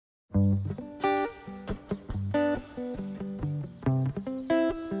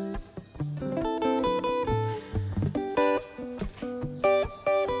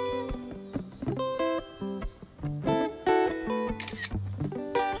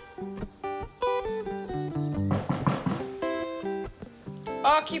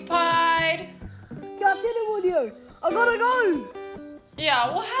occupied. Can't get it with you. I gotta go. Yeah,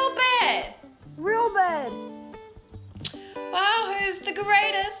 well, how bad? Real bad. Well, who's the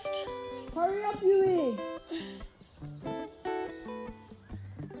greatest? Hurry up, you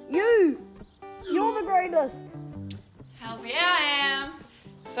You. You're the greatest. Hells yeah, I am.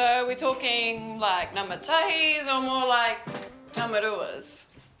 So we're talking like number tahis or more like namaruas?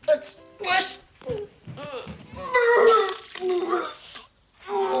 It's worse.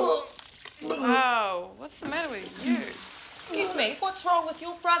 Wow, what's the matter with you? Excuse me, what's wrong with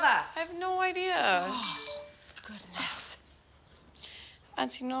your brother? I have no idea. Oh, goodness.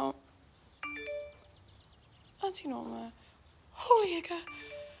 Auntie Norma. Holy heck.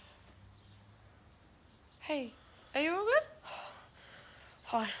 Hey, are you all good?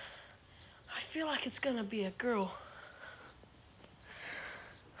 Hi. I feel like it's gonna be a girl.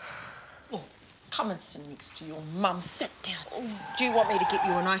 Well, come and sit next to your mum. Sit down. Do you want me to get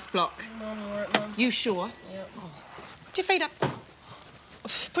you an ice block? I'm all right, Mum. You sure? Yep. Oh. Put your feet up.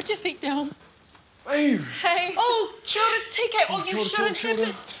 Put your feet down. Babe! Hey. Oh, kia ora, TK. Oh, you shouldn't have.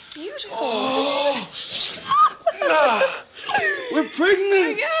 It's beautiful. Oh. Nah! We're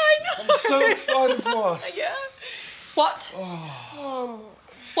pregnant! Yeah, I know. I'm so excited for us. Yeah. What? Oh.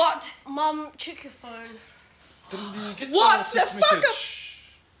 What? Mum, check your phone. Didn't you get What the the text fuck?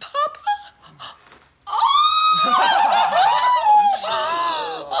 message? Papa?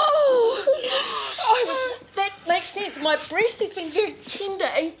 Oh, that makes sense. My breast has been very tender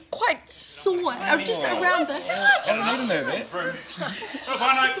and quite sore. Just around the... I don't need to know that.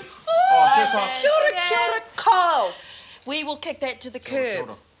 Kia ora, Kyle. We will kick that to the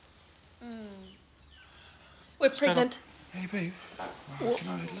curb. We're pregnant. Hey, babe. Can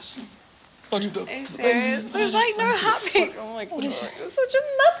I listen? Are you serious? There's like no heartbeat. Oh my god, you're such a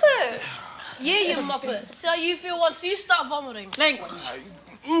muppet. Yeah, you muppet. So you feel once you start vomiting. Language.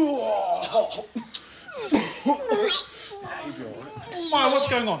 Maya, what's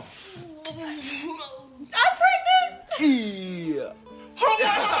going on? I'm pregnant. Yeah. Oh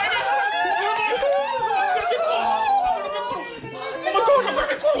my gosh, I'm gonna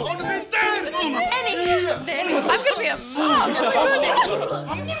be cool. I'm gonna be dead. I'm gonna be a mom.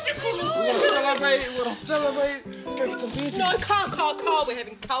 I'm gonna be cool. We gotta celebrate. Let's go get some beers. No, Carl. We're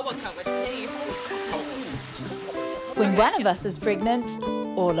having kawa tea. When one of us is pregnant,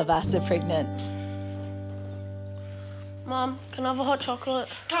 all of us are pregnant. Mum, can I have a hot chocolate?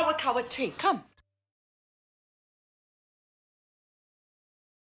 Kawa tea, come.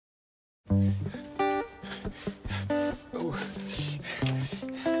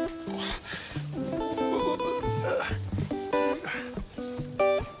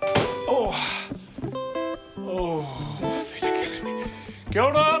 Oh, my feet are killing me. Kia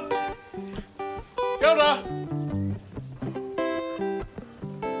ora! Kia ora!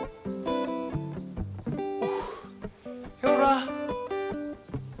 Kia ora!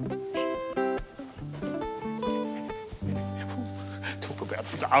 Talk about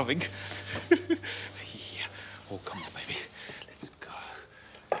starving. Yeah. Oh, come on, baby. Let's go.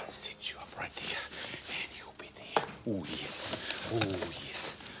 I'll set you up right there, and you'll be there. Oh, yes. Oh,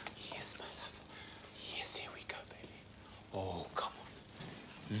 yes. Yes, my love. Yes, here we go, baby. Oh, come on.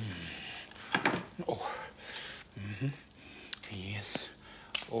 Oh. Yes.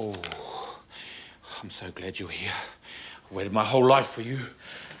 Oh. I'm so glad you're here. I've waited my whole life for you.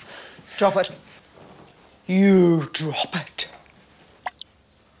 Drop it. You drop it.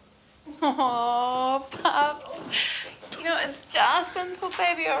 Oh, pups. You know, it's just until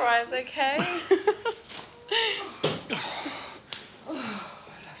baby arrives, okay?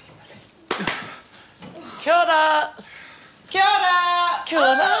 Kia ora. Kia ora. Kia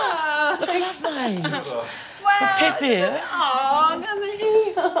ora. Look lovely. Wow. Pepe. Oh, come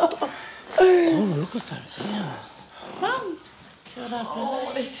here. Oh, look at that. Yeah. Mum. Kia ora,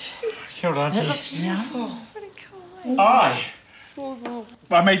 Billy. Kia ora, Auntie. That looks beautiful. Pretty cool.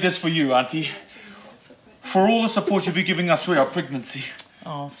 I made this for you, Auntie. For all the support you'll be giving us through our pregnancy.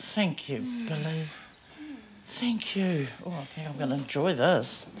 Oh, thank you, Billy. Thank you. Oh, I think I'm going to enjoy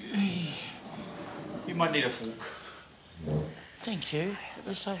this. You might need a fork. Thank you.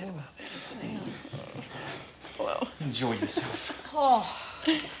 Yes, I will. Well. Enjoy yourself. Oh,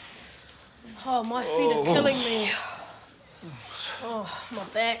 my feet are killing me. Oh, my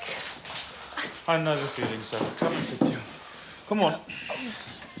back. I know the feeling, so come and sit down. Come on.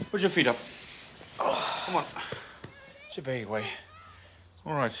 Put your feet up. Come on. Put your bag away.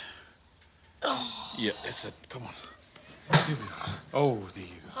 All right. Yeah, that's it. Come on. Here we go. Oh, there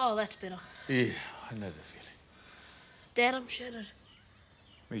you go. Oh, that's better. Yeah, I know the feeling. Dad, I'm shattered.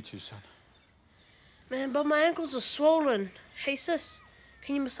 Me too, son. Man, but my ankles are swollen. Hey, sis,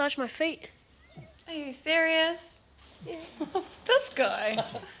 Can you massage my feet? Are you serious? Yeah. This guy.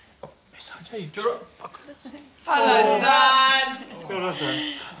 Hello, son.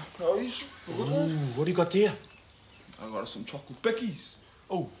 What do you got there? I got some chocolate bickies.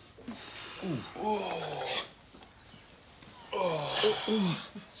 Oh.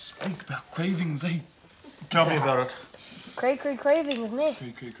 Speak about cravings, eh? Tell me about it. Cravings, ne?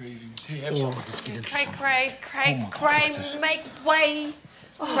 Cravings. Hey, have some. Let's get into some. Cray, make way.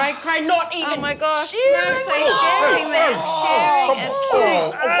 Cray, not even. Oh my gosh, no, say sharing that. Sharing is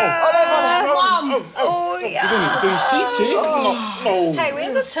cute. Oh, yeah. There's only 2 seats here. No. Hey,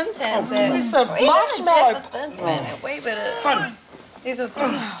 where's the Tim Tams? Where's the marshmallow? Way better. These are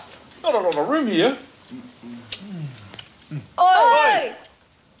Tim. Not a lot of room here. Oi!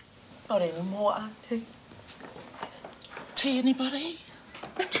 Not even more, Auntie. Tea, anybody?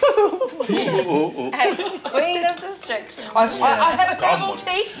 Queen of distraction. I have a double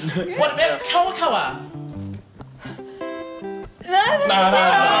tea. What about kawakawa? There's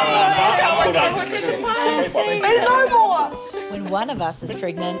no more. When one of us is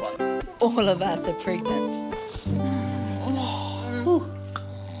pregnant, all of us are pregnant.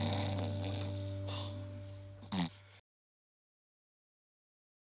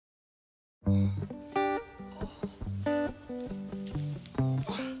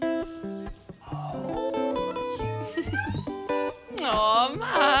 Aw,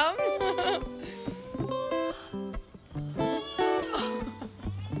 Mum.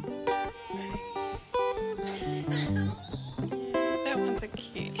 That one's a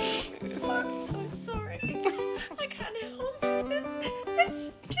cute move. I'm so sorry. I can't help it. It's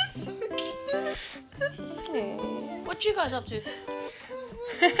just so cute. What you guys up to? Check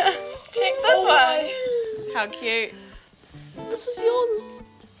this one. How cute. This is yours.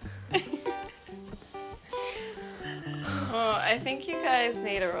 Oh, I think you guys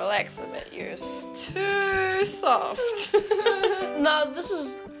need to relax a bit. You're too soft. Nah, this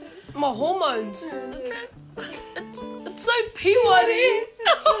is my hormones. It's so peewitty.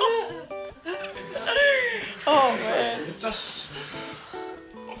 Oh, man. Just.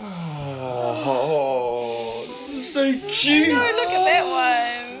 Oh, this is so cute. Oh, look at that one.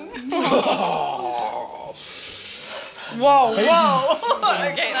 Whoa.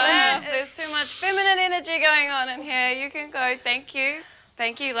 Okay, enough. There's too much feminine energy going on in here. You can go. Thank you.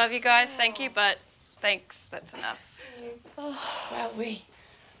 Love you guys. Thank you, but thanks. That's enough. Wowie.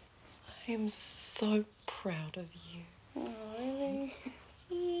 I am so proud of you. Okay,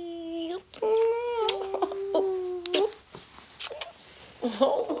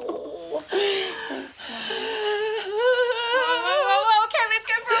 let's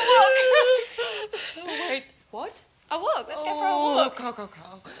go for a walk. Wait, what? A walk. Let's go for a walk. Go.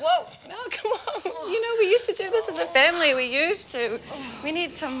 Whoa, no, come on. You know, we used to do this as a family. We used to. We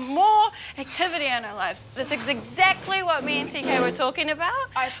need some more activity in our lives. That's exactly what me and TK were talking about.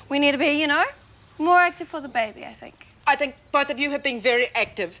 We need to be, you know, more active for the baby, I think. I think both of you have been very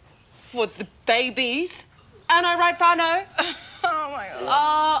active for the babies. Am I right, Whānau? Oh, my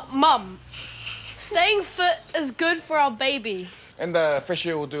God. Mum, staying fit is good for our baby. And fresh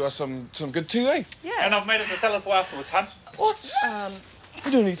air will do us some good too, eh? Yeah. And I've made us a salad for afterwards, hun. What?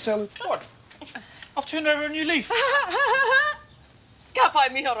 We don't need salad. What? I've turned over a new leaf. Ka pai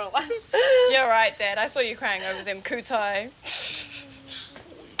mihoro. You're right, Dad. I saw you crying over them kutai.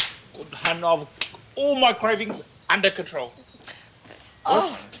 Good, hun. I've all my cravings under control.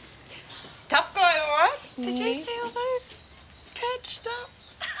 Oh, tough guy, all right? Did you see all those? Patched up.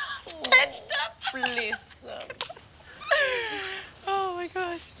 Bless him. Oh my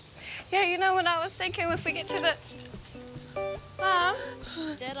gosh. Yeah, you know what I was thinking if we get to the... Mum?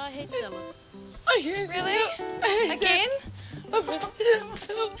 Dad, I hate salad. Oh, yeah. Really? Again?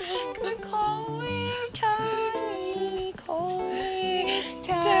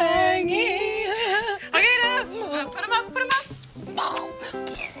 Tangy. Okay, now. Put him up.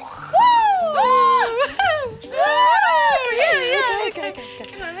 Yeah. Okay.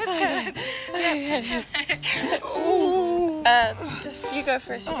 Come on, let's go. Just you go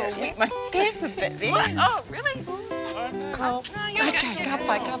first. You go. Wet my pants a bit there. What? Oh, really? No, you're good. ka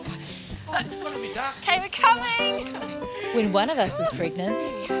pai. Okay, we're coming. When one of us is pregnant,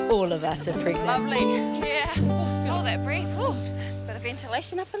 all of us are pregnant. Lovely. Yeah. Oh, that breeze. Woo. Bit of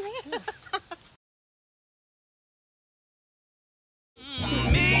ventilation up in there.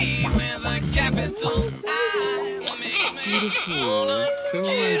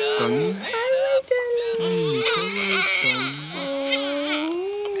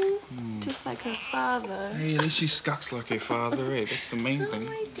 Just like her father. Hey, at least she scucks like her father, eh? That's the main thing.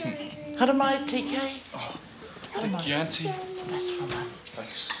 Haramai, TK. Thank you, Auntie. That's for Mum.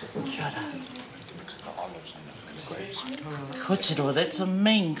 Thanks. Kia ora. I love some grapes. Kōtiro, that's a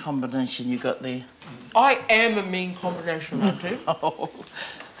mean combination you got there. I am a mean combination, Auntie. Oh,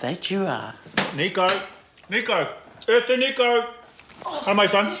 that you are. Nico! Nico! Earthy Nico! Hello, my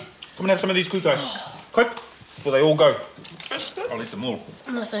son. Come and have some of these kutai. Quick, before they all go. I'll eat them all.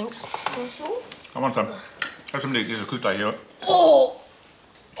 No thanks. Come on, son. Have some of these. There's a kutai here. Oh,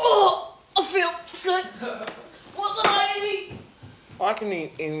 I feel sick. What did I eat? I can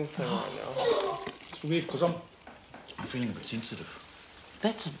eat anything right now. It's weird because I'm feeling a bit sensitive.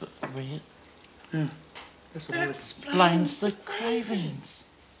 That's a bit weird. Yeah. That's the word. Explains the cravings.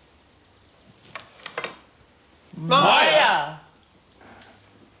 Maya!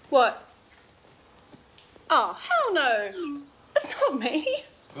 What? Oh, hell no. It's not me.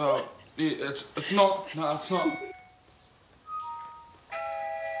 Well, it's not. No, it's not.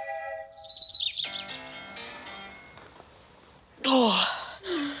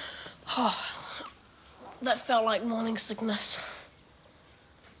 Oh, that felt like morning sickness.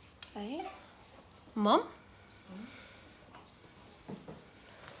 Hey? Mum?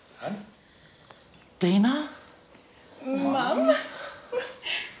 Dina? Mum?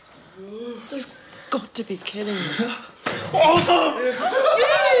 Got to be kidding me. Awesome! Yes!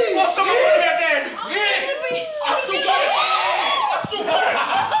 Awesome! Yes! Yes! I still got it! I still got it!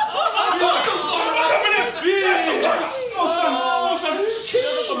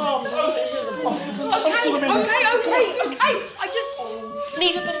 Okay. I just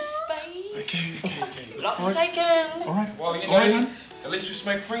need a bit of space. Okay. Lots taken. All right. Well, you know, at least we're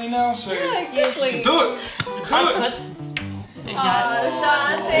smoke free now, so Yeah, exactly. Do it! Do it. Oh,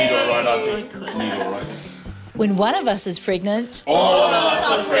 Shanti. He's all right, Auntie. He's all right. When one of us is pregnant, All of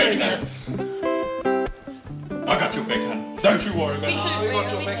us are pregnant. I got your back, hon. Don't you worry about it. Me too. we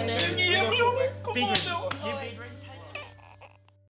got your back. Now. We got your back. Be good.